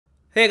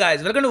Hey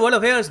guys, welcome to world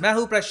affairs. मैं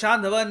हूं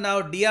प्रशांत Dhawan. Now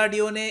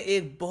DRDO ने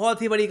एक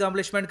बहुत ही बड़ी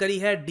अकम्पलिशमेंट करी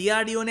है।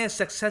 डीआरडीओ ने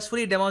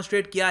सक्सेसफुली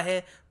डेमोन्स्ट्रेट किया है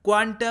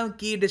क्वांटम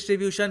की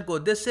डिस्ट्रीब्यूशन को।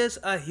 This is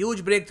a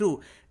huge break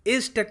through.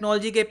 इस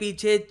टेक्नोलॉजी के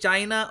पीछे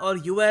चाइना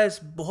और यूएस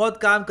बहुत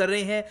काम कर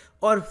रहे हैं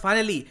और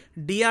फाइनली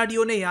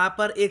डीआरडीओ ने यहाँ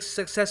पर एक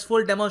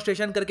सक्सेसफुल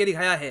डेमोन्स्ट्रेशन करके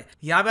दिखाया है।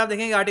 यहाँ पे आप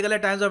देखेंगे आर्टिकल है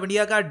टाइम्स ऑफ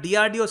इंडिया का,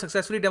 DRDO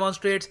successfully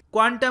demonstrates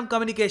quantum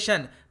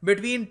communication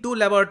between two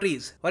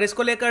laboratories. और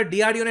इसको लेकर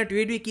डीआरडीओ ने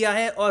ट्वीट भी किया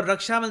है और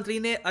रक्षा मंत्री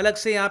ने अलग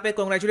से यहाँ पे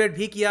कांग्रेचुलेट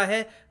भी किया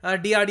है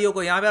डीआरडीओ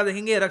को। यहाँ पे आप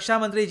देखेंगे रक्षा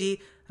मंत्री जी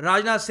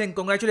Rajnath Singh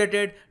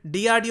congratulated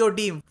DRDO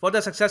team for the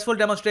successful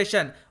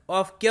demonstration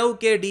of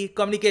QKD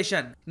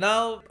communication.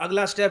 Now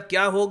अगला स्टेप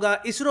क्या होगा,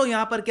 इसरो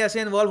यहाँ पर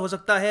कैसे इन्वॉल्व हो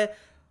सकता है,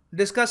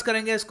 डिस्कस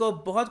करेंगे इसको।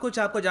 बहुत कुछ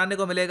आपको जानने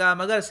को मिलेगा,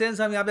 मगर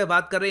सिंस हम यहाँ पे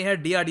बात कर रहे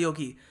हैं डीआरडीओ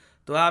की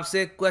तो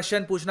आपसे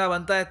क्वेश्चन पूछना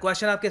बनता है।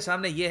 क्वेश्चन आपके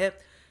सामने ये है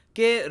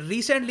कि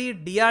रिसेंटली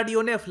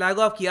डीआरडीओ ने फ्लैग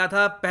ऑफ किया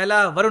था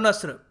पहला वरुण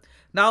अस्त्र।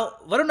 नाउ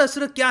वरुण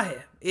अस्त्र क्या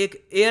है? एक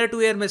एयर टू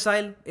एयर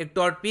मिसाइल, एक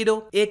टॉर्पीडो,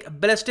 एक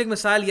बैलिस्टिक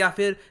मिसाइल या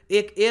फिर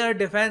एक एयर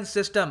डिफेंस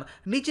सिस्टम?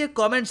 नीचे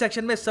कमेंट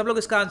सेक्शन में सब लोग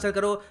इसका आंसर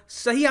करो।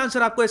 सही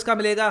आंसर आपको इसका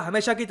मिलेगा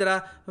हमेशा की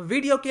तरह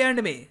वीडियो के एंड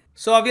में।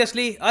 So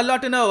obviously a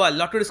lot to know, a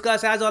lot to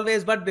discuss as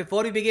always, but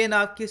before we begin,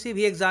 आप किसी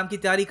भी एग्जाम की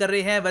तैयारी कर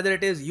रहे हैं, whether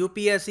it is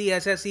UPSC,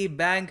 SSC,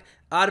 bank,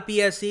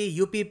 RPSC,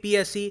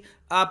 UPPSC,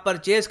 आप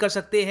परचेज कर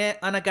सकते हैं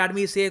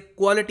अनअकैडमी से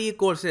क्वालिटी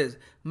कोर्सेज।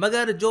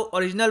 मगर जो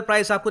ओरिजिनल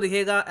प्राइस आपको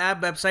दिखेगा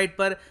ऐप वेबसाइट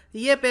पर,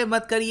 ये पे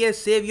मत करिए।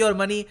 Save your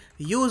money,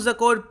 use the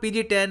code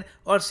PG10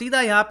 और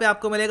सीधा यहाँ पे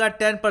आपको मिलेगा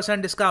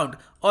 10% डिस्काउंट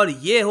और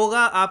ये होगा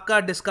आपका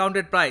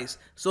discounted price.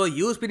 So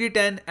use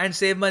PG10 and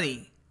save money.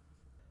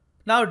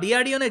 Now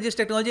DRDO ने जिस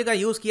टेक्नोलॉजी का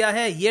यूज़ किया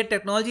है, ये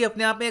टेक्नोलॉजी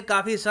अपने आप में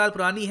काफ़ी साल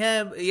पुरानी है।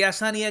 ये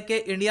ऐसा नहीं है कि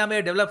इंडिया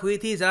में डेवलप हुई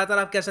थी, ज़्यादातर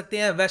आप कह सकते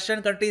हैं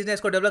वेस्टर्न कंट्रीज़ ने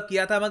इसको डेवलप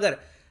किया था। मगर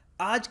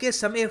आज के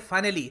समय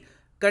फाइनली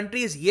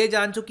कंट्रीज़ ये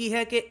जान चुकी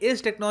है कि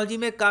इस टेक्नोलॉजी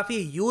में काफ़ी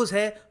यूज़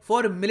है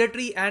for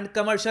military and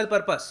commercial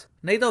purpose.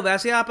 नहीं तो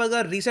वैसे आप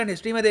अगर रिसेंट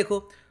हिस्ट्री में देखो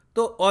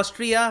तो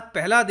ऑस्ट्रिया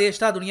पहला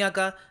देश था दुनिया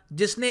का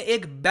जिसने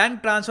एक बैंक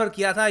ट्रांसफर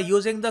किया था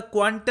यूजिंग द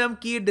क्वांटम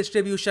की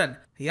डिस्ट्रीब्यूशन।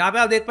 यहाँ पे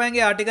आप देख पाएंगे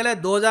आर्टिकल है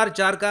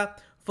 2004 का,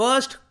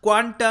 first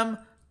quantum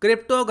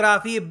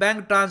cryptography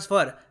bank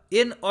transfer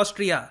इन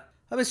ऑस्ट्रिया।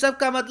 अब इस सब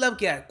का मतलब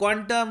क्या है?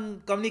 क्वांटम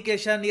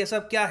कम्युनिकेशन ये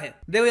सब क्या है?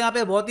 देखो यहाँ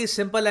पे बहुत ही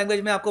सिंपल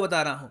लैंग्वेज में आपको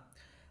बता रहा हूँ।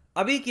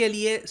 अभी के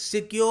लिए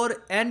secure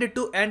and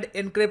to and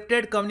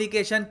encrypted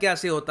communication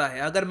कैसे होता है?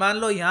 अगर मान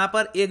लो यहाँ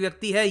पर एक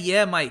व्यक्ति है, यह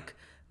है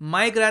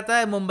माइक रहता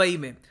है मुंबई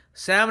में,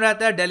 सैम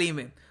रहता है दिल्ली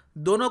में।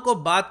 दोनों को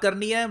बात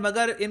करनी है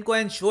मगर इनको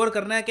इंश्योर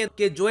करना है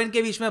कि जो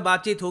इनके बीच में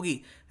बातचीत होगी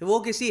वो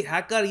किसी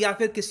हैकर या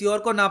फिर किसी और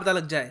को ना पता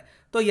लग जाए।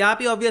 तो यहाँ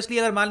पे ऑब्वियसली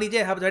अगर मान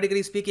लीजिए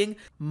हाइपोथेटिकली स्पीकिंग,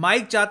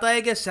 माइक चाहता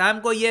है कि सैम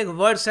को ये एक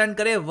वर्ड सेंड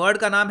करे, वर्ड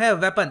का नाम है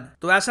वेपन।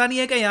 तो ऐसा नहीं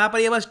है कि यहाँ पर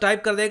ये बस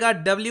टाइप कर देगा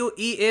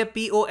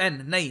WEAPON,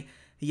 नहीं,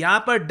 यहाँ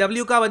पर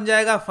W का बन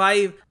जाएगा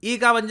 5, E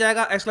का बन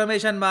जाएगा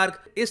एक्सक्लेमेशन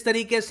मार्क। इस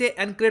तरीके से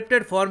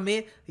एनक्रिप्टेड फॉर्म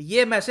में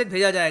ये मैसेज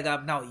भेजा जाएगा।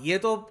 नाउ ये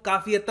तो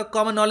काफी हद तक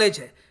कॉमन नॉलेज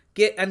है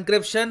कि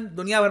एनक्रिप्शन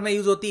दुनिया भर में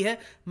यूज होती है,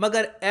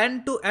 मगर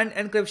एंड टू एंड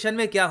एनक्रिप्शन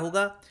में क्या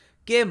होगा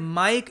कि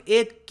माइक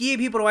एक की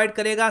भी प्रोवाइड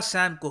करेगा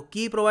सैम को।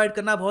 की प्रोवाइड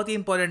करना बहुत ही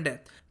इंपॉर्टेंट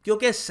है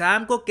क्योंकि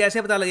सैम को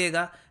कैसे पता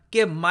लगेगा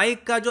कि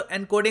माइक का जो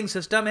एनकोडिंग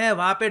सिस्टम है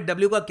वहां पे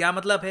W का क्या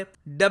मतलब है,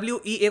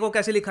 WEA को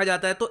कैसे लिखा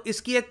जाता है। तो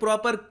इसकी एक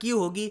प्रॉपर की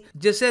होगी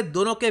जिससे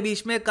दोनों के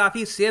बीच में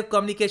काफी सेफ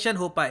कम्युनिकेशन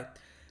हो पाए।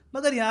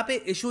 मगर यहाँ पे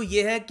इशू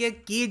ये है कि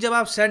की जब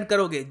आप सेंड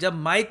करोगे, जब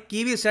माइक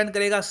की भी सेंड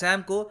करेगा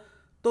सैम को,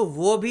 तो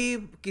वो भी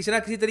किसी ना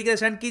किसी तरीके से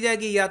सेंड की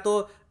जाएगी, या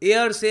तो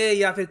एयर से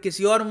या फिर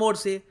किसी और मोड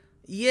से।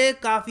 ये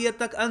काफी हद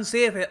तक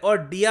अनसेफ है और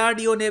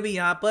डीआरडीओ ने भी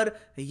यहाँ पर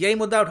यही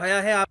मुद्दा उठाया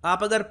है।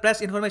 आप अगर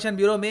प्रेस इंफॉर्मेशन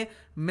ब्यूरो में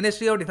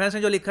मिनिस्ट्री ऑफ डिफेंस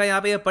ने जो लिखा है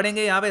यहाँ पे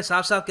पढ़ेंगे, यहाँ पे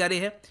साफ साफ कह रहे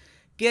हैं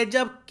कि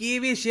जब की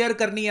भी शेयर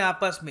करनी है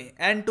आपस में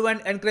एंड टू एंड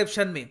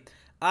एनक्रिप्शन में,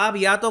 आप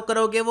या तो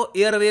करोगे वो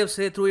एयरवेव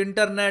से, थ्रू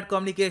इंटरनेट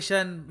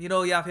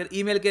कम्युनिकेशन या फिर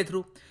ईमेल के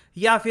थ्रू,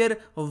 या फिर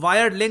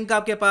वायर्ड लिंक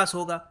आपके पास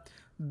होगा।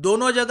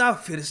 दोनों जगह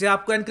फिर से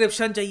आपको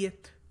एनक्रिप्शन चाहिए।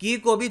 की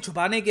को भी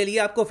छुपाने के लिए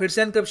आपको फिर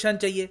से एनक्रिप्शन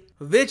चाहिए,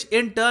 विच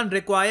in turn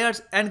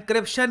requires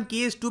encryption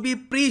keys to be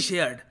pre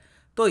shared.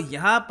 तो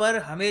यहाँ पर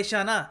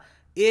हमेशा ना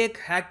एक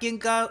हैकिंग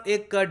का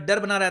एक डर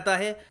बना रहता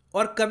है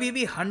और कभी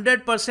भी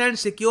 100%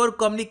 सिक्योर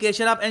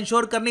कम्युनिकेशन आप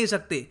इंश्योर कर नहीं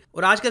सकते।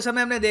 और आज के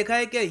समय हमने देखा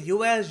है कि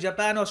यूएस,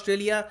 जापान,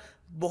 ऑस्ट्रेलिया,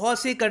 बहुत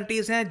सी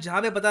कंट्रीज हैं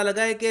जहां पे पता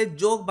लगा है कि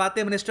जो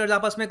बातें मिनिस्टर्स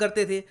आपस में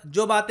करते थे,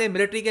 जो बातें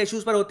मिलिट्री के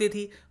इश्यूज पर होती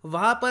थी,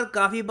 वहां पर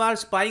काफी बार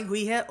स्पाइंग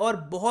हुई है और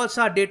बहुत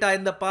सा data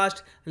in the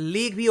past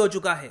leak भी हो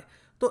चुका है।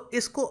 तो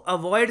इसको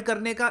अवॉइड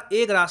करने का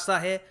एक रास्ता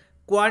है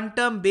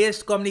क्वांटम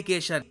बेस्ड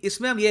कम्युनिकेशन।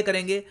 इसमें हम ये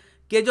करेंगे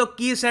कि जो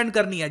की सेंड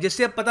करनी है,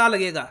 जिससे पता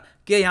लगेगा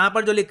कि यहाँ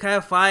पर जो लिखा है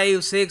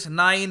 5, 6,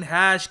 9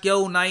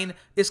 #Q9,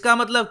 इसका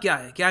मतलब क्या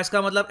है? क्या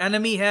इसका मतलब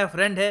एनिमी है,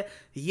 फ्रेंड है?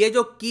 ये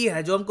जो की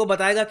है जो हमको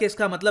बताएगा कि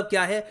इसका मतलब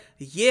क्या है,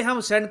 ये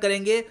हम सेंड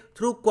करेंगे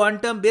थ्रू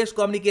क्वांटम बेस्ड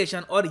कम्युनिकेशन।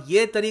 और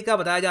ये तरीका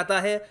बताया जाता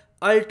है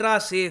अल्ट्रा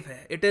सेफ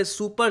है, इट इज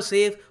सुपर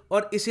सेफ,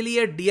 और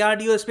इसीलिए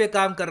डीआरडीओ इस पे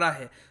काम कर रहा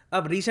है।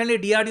 अब रिसेंटली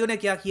डीआरडीओ ने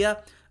क्या किया,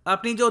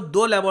 अपनी जो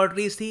 2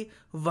 लेबोरेटरीज थी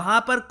वहां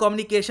पर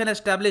कम्युनिकेशन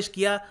एस्टेब्लिश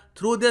किया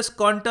through this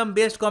quantum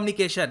based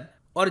communication.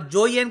 और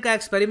जो ये इनका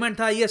एक्सपेरिमेंट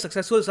था ये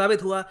सक्सेसफुल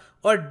साबित हुआ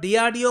और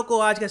डीआरडीओ को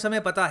आज के समय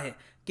पता है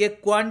कि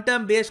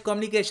क्वांटम बेस्ड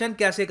कम्युनिकेशन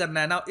कैसे करना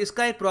है ना।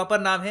 इसका एक प्रॉपर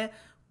नाम है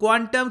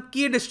क्वांटम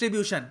की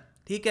डिस्ट्रीब्यूशन,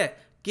 ठीक है,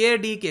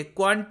 के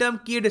क्वांटम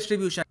की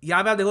डिस्ट्रीब्यूशन।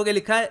 यहां पे आप देखोगे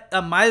लिखा है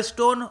a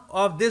milestone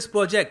of this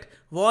project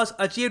was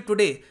achieved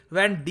today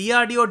when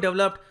DRDO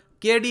developed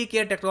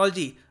के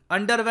टेक्नोलॉजी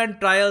अंडरवेंट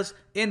ट्रायल्स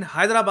इन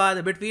हैदराबाद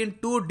बिटवीन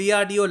 2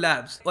 डीआरडीओ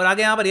लैब्स। और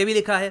आगे यहां पर यह भी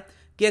लिखा है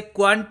कि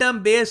quantum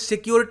based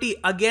security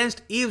against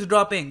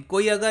eavesdropping.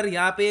 कोई अगर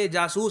यहाँ पे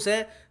जासूस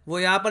है वो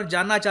यहाँ पर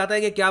जानना चाहता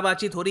है कि क्या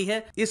बातचीत हो रही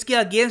है, इसके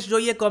अगेंस्ट जो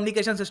ये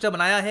कम्युनिकेशन सिस्टम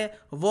बनाया है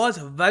was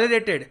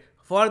validated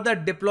for the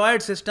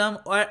diploid system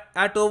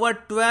eight over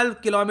 12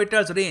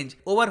 kilometres range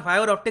over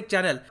fibre optic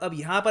channel. अब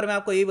यहाँ पर मैं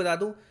आपको यही बता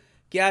दूं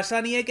कि ऐसा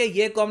नहीं है कि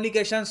ये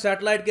कम्युनिकेशन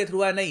सैटेलाइट के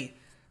थ्रू है, नहीं।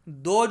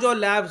 2 जो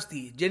लैब्स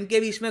थी जिनके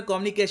बीच में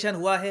कम्युनिकेशन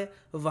हुआ है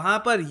वहां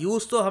पर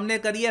यूज तो हमने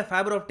करी है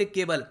फाइबर ऑप्टिक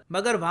केबल,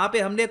 मगर वहां पे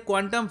हमने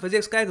क्वांटम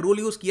फिजिक्स का एक रूल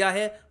यूज किया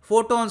है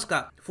फोटॉन्स का।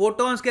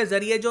 फोटॉन्स के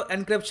जरिए जो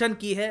एनक्रिप्शन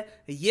की है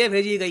ये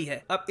भेजी गई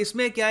है। अब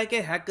इसमें क्या है कि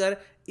हैकर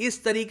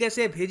इस तरीके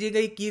से भेजी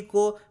गई की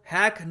को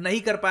हैक नहीं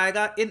कर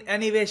पाएगा इन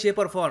एनी वे शेप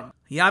और फॉर्म।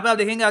 यहां पे आप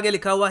देखेंगे आगे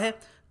लिखा हुआ है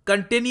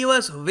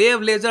continuous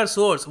wave laser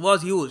source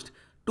was used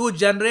to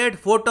generate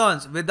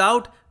photons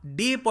without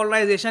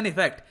depolarization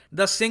effect.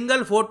 The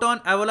single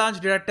photon avalanche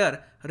detector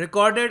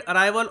recorded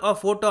arrival of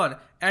photon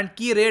and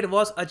key rate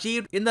was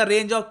achieved in the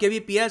range of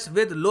kbps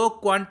with low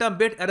quantum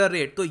bit error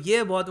rate. तो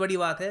ये बहुत बड़ी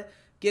बात है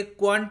कि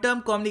quantum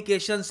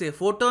communication से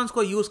photons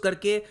को use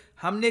करके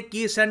हमने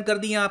की सेंड कर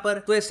दी यहाँ पर।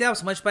 तो इससे आप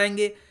समझ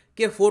पाएंगे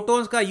कि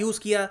फोटॉन्स का यूज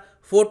किया।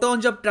 फोटोन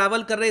जब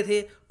ट्रैवल कर रहे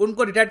थे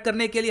उनको डिटेक्ट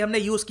करने के लिए हमने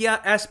यूज किया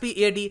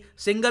SPAD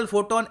single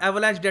photon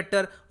avalanche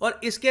detector, और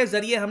इसके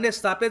जरिए हमने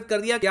स्थापित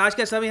कर दिया कि आज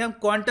के समय हम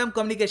क्वांटम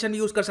कम्युनिकेशन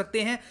यूज कर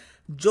सकते हैं,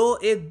 जो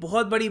एक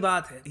बहुत बड़ी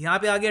बात है। यहाँ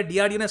पे आगे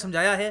डीआरडीओ ने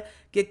समझाया है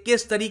कि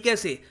किस तरीके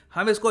से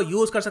हम इसको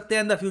यूज कर सकते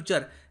हैं इन द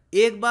फ्यूचर।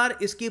 एक बार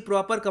इसकी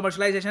प्रॉपर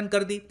कमर्शलाइजेशन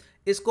कर दी,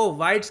 इसको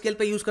वाइड स्केल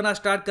पे यूज करना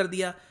स्टार्ट कर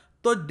दिया,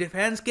 तो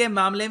डिफेंस के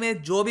मामले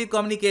में जो भी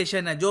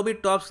कम्युनिकेशन है, जो भी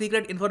टॉप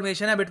सीक्रेट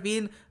इंफॉर्मेशन है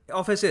बिटवीन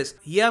ऑफिसेस,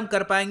 ये हम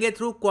कर पाएंगे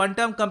थ्रू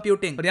क्वांटम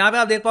कंप्यूटिंग। और यहाँ पे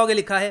आप देख पाओगे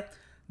लिखा है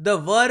the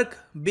work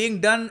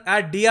being done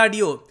at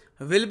DRDO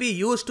will be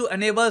used to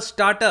enable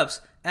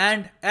startups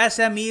and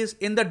SMEs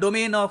in the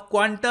domain of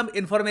quantum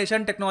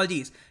information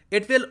technologies.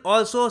 It will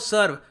also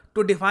serve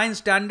to define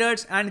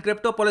standards and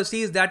crypto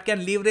policies that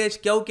can leverage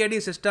QKD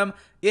system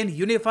in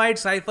Unified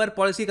Cipher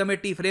Policy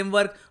Committee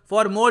framework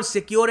for more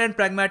secure and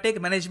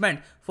pragmatic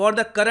management for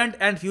the current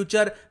and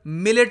future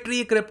military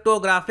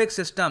cryptographic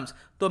systems.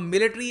 तो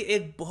military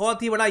एक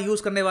बहुत ही बड़ा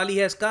use करने वाली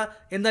है इसका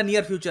in the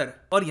near future.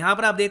 और यहाँ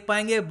पर आप देख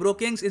पाएंगे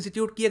ब्रोकिंग्स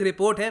इंस्टीट्यूट की एक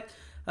रिपोर्ट है,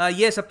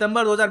 ये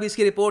सितंबर 2020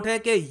 की रिपोर्ट है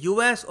कि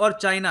यूएस और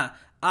चाइना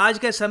आज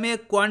के समय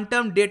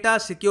क्वांटम डेटा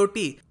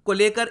सिक्योरिटी को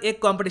लेकर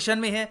एक कंपटीशन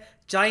में है।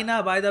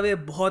 चाइना बाय द वे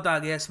बहुत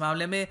आगे है इस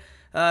मामले में।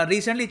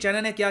 रिसेंटली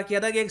चाइना ने क्या किया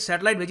था कि एक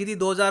सैटेलाइट भेजी थी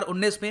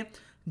 2019 में,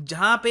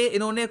 जहां पे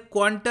इन्होंने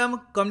क्वांटम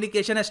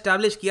कम्युनिकेशन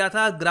एस्टैब्लिश किया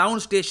था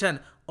ग्राउंड स्टेशन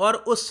और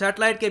उस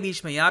सैटेलाइट के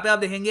बीच में। यहाँ पे आप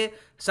देखेंगे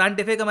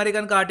साइंटिफिक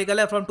अमेरिकन का आर्टिकल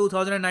है from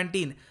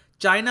 2019,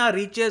 China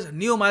reaches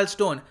new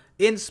milestone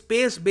in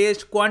space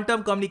based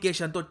quantum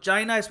communication. तो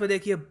चाइना इसमें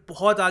देखिए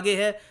बहुत आगे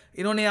है।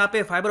 इन्होंने यहाँ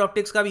पे फाइबर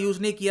ऑप्टिक्स का भी यूज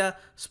नहीं किया,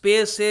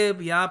 स्पेस से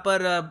यहाँ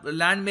पर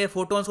लैंड में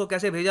फोटोन्स को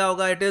कैसे भेजा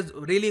होगा, it is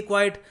really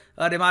quite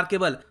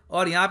remarkable.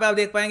 और यहाँ पे आप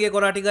देख पाएंगे एक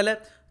और आर्टिकल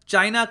है,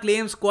 China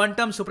claims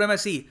quantum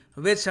supremacy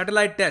with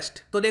satellite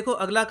test. तो देखो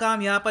अगला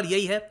काम यहाँ पर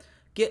यही है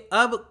कि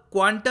अब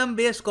क्वांटम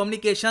बेस्ड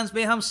कम्युनिकेशंस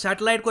में हम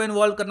सैटेलाइट को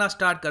इन्वॉल्व करना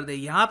स्टार्ट कर दें।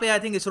 यहाँ पे आई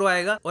थिंक इसरो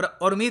आएगा और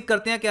उम्मीद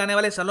करते हैं कि आने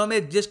वाले सालों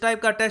में जिस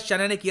टाइप का टेस्ट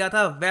चाइना ने किया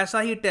था वैसा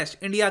ही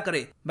टेस्ट इंडिया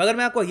करे। मगर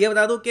मैं आपको ये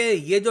बता दूं कि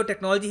ये जो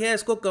टेक्नोलॉजी है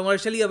इसको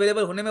कमर्शियली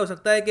अवेलेबल होने में हो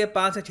सकता है कि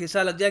 5 से 6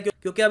 साल लग जाए,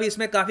 क्योंकि अभी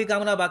इसमें काफी काम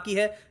होना बाकी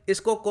है।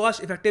 इसको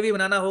कॉस्ट इफेक्टिव भी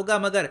बनाना होगा,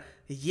 मगर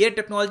ये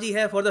टेक्नोलॉजी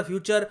है for the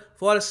future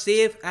for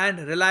safe and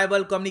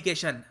reliable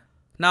communication.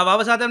 ना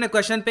वापस आते हैं अपने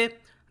क्वेश्चन पे।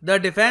 The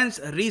Defense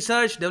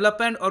Research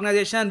Development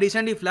Organization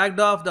recently flagged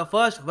off the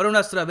first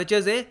Varunastra, which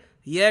is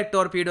ये एक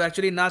टॉर्पीडो,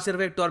 एक्चुअली ना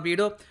सिर्फ एक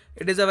torpedo,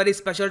 it is a very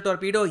special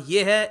torpedo.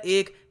 ये है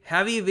एक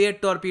हैवी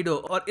वेट टॉर्पीडो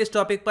और इस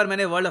टॉपिक पर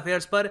मैंने वर्ल्ड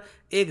अफेयर्स पर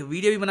एक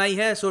वीडियो भी बनाई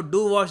है, so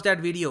do watch that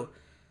video.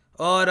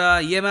 और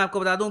ये मैं आपको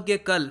बता दूं कि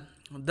कल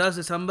 10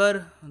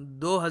 दिसंबर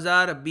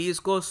 2020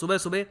 को सुबह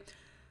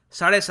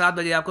 7:30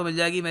 बजे आपको मिल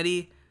जाएगी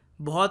मेरी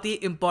बहुत ही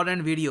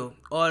इंपॉर्टेंट वीडियो।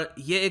 और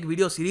ये एक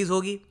वीडियो सीरीज़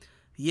होगी,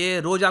 ये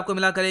रोज आपको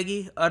मिला करेगी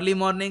early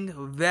morning,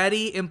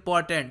 very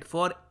important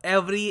for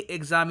every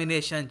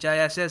examination, चाहे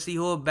एसएससी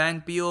हो,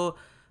 bank PO,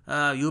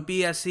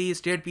 UPSC,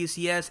 state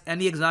PCS,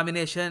 any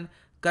examination.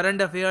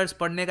 Current affairs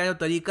पढ़ने का जो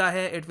तरीका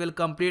है it will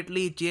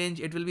completely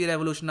change, it will be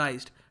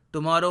रेवोल्यूशनाइज्ड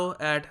tomorrow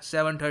at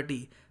 7:30।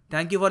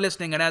 Thank you for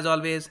listening and as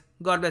always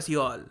God bless you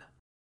all.